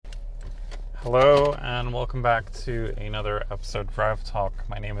Hello and welcome back to another episode of Drive Talk.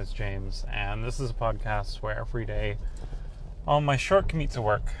 My name is James and this is a podcast where every day on my short commute to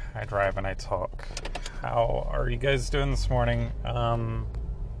work I drive and I talk. How are you guys doing this morning,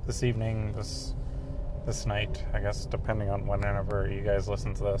 this evening, this night, I guess, depending on whenever you guys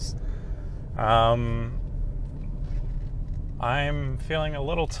listen to this. I'm feeling a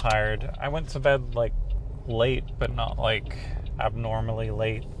little tired. I went to bed late, but not abnormally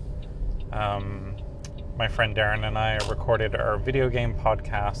late. My friend Darren and I recorded our video game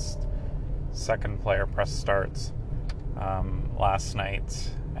podcast, Second Player Press Start, last night,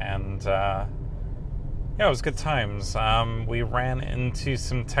 and it was good times. We ran into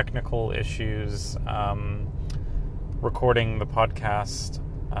some technical issues recording the podcast.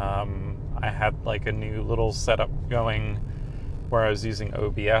 I had a new little setup going where I was using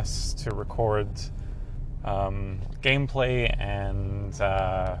OBS to record gameplay and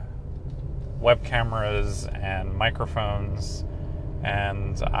web cameras and microphones,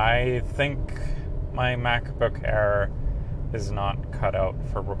 and I think my MacBook Air is not cut out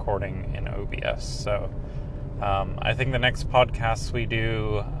for recording in OBS. So I think the next podcast we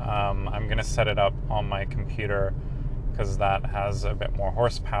do, I'm going to set it up on my computer because that has a bit more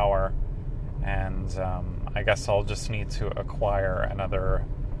horsepower, and I guess I'll just need to acquire another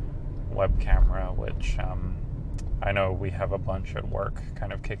web camera, which I know we have a bunch at work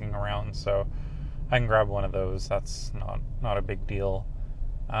kind of kicking around, so I can grab one of those. That's not a big deal.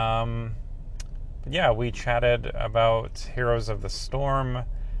 But yeah, we chatted about Heroes of the Storm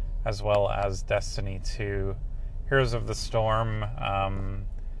as well as Destiny 2. Heroes of the Storm,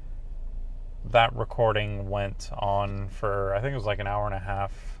 that recording went on for, I think it was an hour and a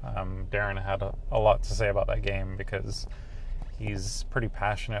half. Darren had a lot to say about that game because he's pretty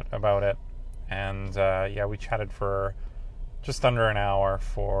passionate about it. And we chatted for just under an hour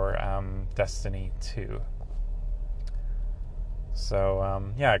for Destiny 2.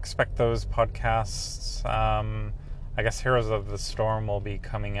 So, expect those podcasts. I guess Heroes of the Storm will be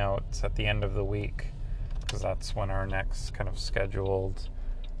coming out at the end of the week because that's when our next kind of scheduled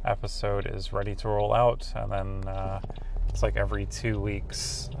episode is ready to roll out. And then it's every 2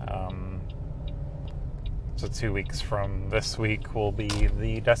 weeks. So 2 weeks from this week will be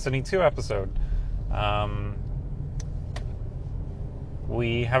the Destiny 2 episode.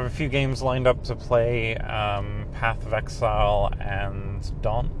 We have a few games lined up to play, Path of Exile and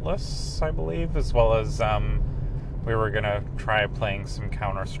Dauntless, I believe, as well as we were going to try playing some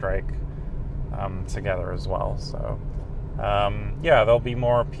Counter-Strike together as well. So, there'll be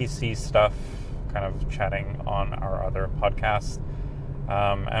more PC stuff kind of chatting on our other podcast.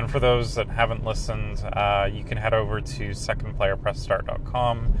 And for those that haven't listened, you can head over to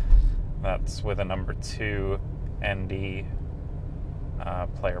secondplayerpressstart.com. That's with a number 2, ND,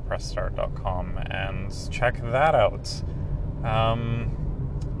 playerpressstart.com, and check that out.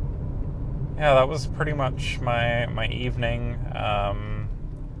 That was pretty much my evening. I'm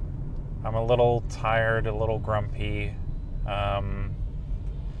a little tired, a little grumpy.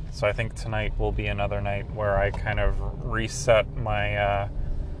 So I think tonight will be another night where I kind of reset my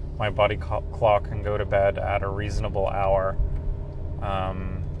my body clock and go to bed at a reasonable hour,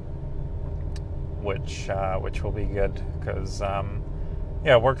 which will be good because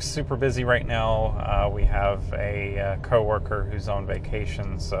work's super busy right now. We have a coworker who's on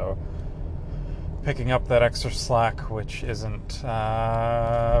vacation, so picking up that extra slack, which isn't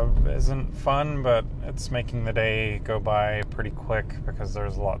fun, but it's making the day go by pretty quick because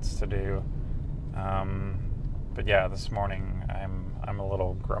there's lots to do. But this morning I'm a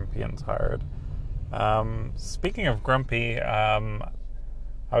little grumpy and tired. Speaking of grumpy, I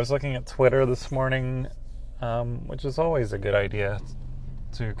was looking at Twitter this morning, which is always a good idea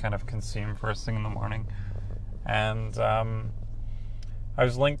to kind of consume first thing in the morning, and I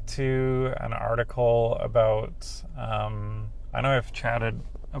was linked to an article about, I know I've chatted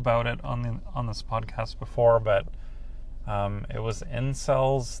about it on this podcast before, but it was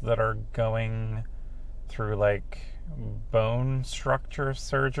incels that are going through bone structure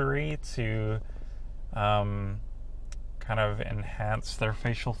surgery to kind of enhance their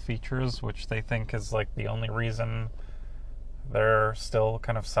facial features, which they think is the only reason they're still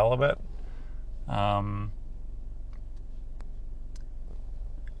kind of celibate.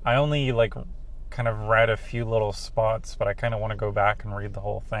 I only kind of read a few little spots, but I kind of want to go back and read the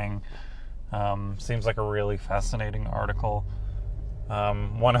whole thing. Seems like a really fascinating article.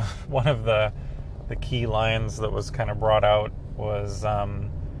 One of the key lines that was kind of brought out was,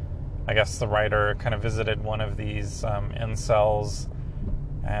 I guess the writer kind of visited one of these incels,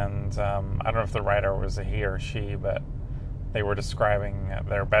 and I don't know if the writer was a he or she, but they were describing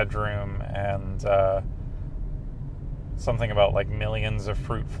their bedroom, and something about like millions of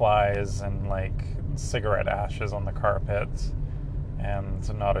fruit flies and like cigarette ashes on the carpet,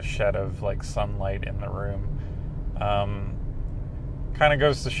 and not a shed of like sunlight in the room. Kind of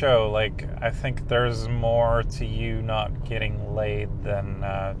goes to show, like, I think there's more to you not getting laid than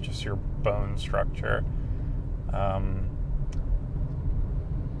just your bone structure.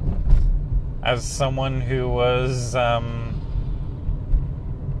 As someone who was, I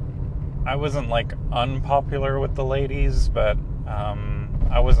wasn't like unpopular with the ladies, but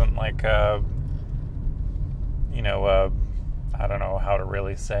I wasn't like I don't know how to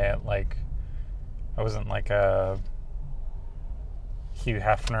really say it. Like, I wasn't like a Hugh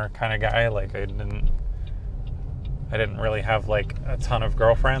Hefner kind of guy. Like, I didn't really have like a ton of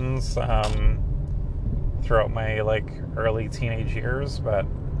girlfriends throughout my like early teenage years, but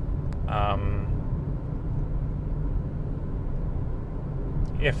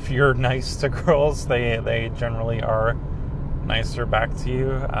if you're nice to girls, they generally are nicer back to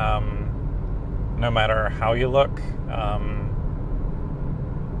you, no matter how you look.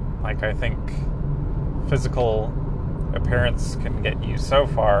 Like, I think physical appearance can get you so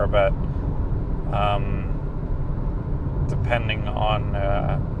far, but depending on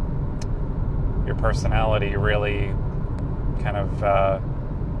your personality really kind of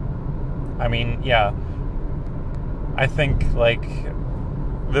I think like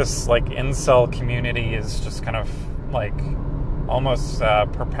this like incel community is just kind of like almost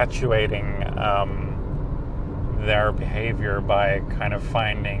perpetuating their behavior by kind of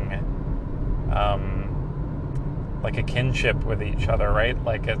finding like a kinship with each other, right?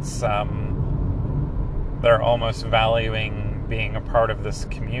 Like, it's they're almost valuing being a part of this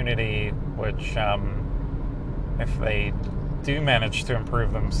community, which if they do manage to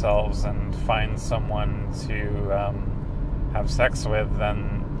improve themselves and find someone to have sex with,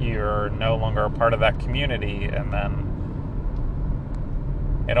 then you're no longer a part of that community, and then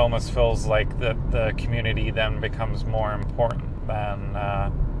it almost feels like the community then becomes more important than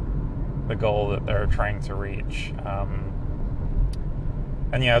the goal that they're trying to reach.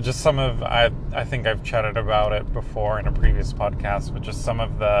 And yeah, just some of, I think I've chatted about it before in a previous podcast, but just some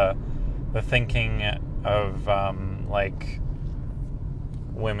of the thinking of like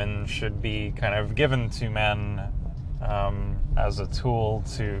women should be kind of given to men as a tool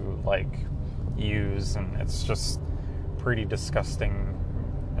to like use, and it's just pretty disgusting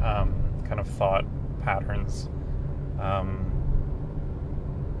kind of thought patterns.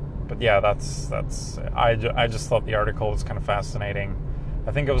 But yeah, that's I just thought the article was kind of fascinating.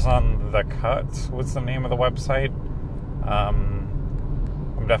 I think it was on The Cut. What's the name of the website? I'm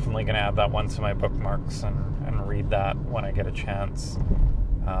definitely going to add that one to my bookmarks and read that when I get a chance.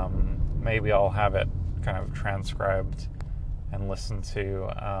 Maybe I'll have it kind of transcribed and listen to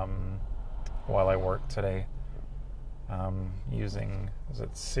while I work today. Using, is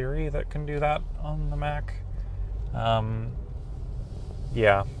it Siri that can do that on the Mac? I'll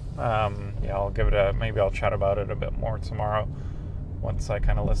give it maybe I'll chat about it a bit more tomorrow once I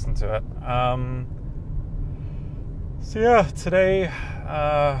kind of listen to it. So yeah, today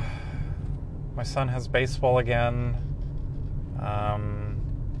my son has baseball again.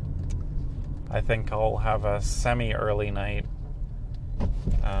 I think I'll have a semi-early night.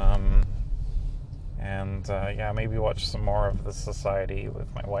 Maybe watch some more of The Society with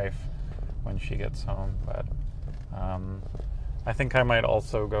my wife when she gets home. But I think I might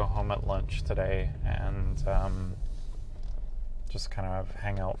also go home at lunch today and just kind of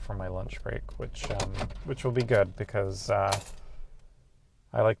hang out for my lunch break, which will be good because I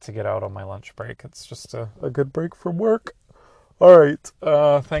like to get out on my lunch break. It's just a good break from work. All right.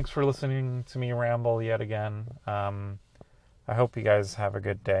 Thanks for listening to me ramble yet again. I hope you guys have a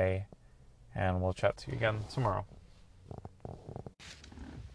good day, and we'll chat to you again tomorrow.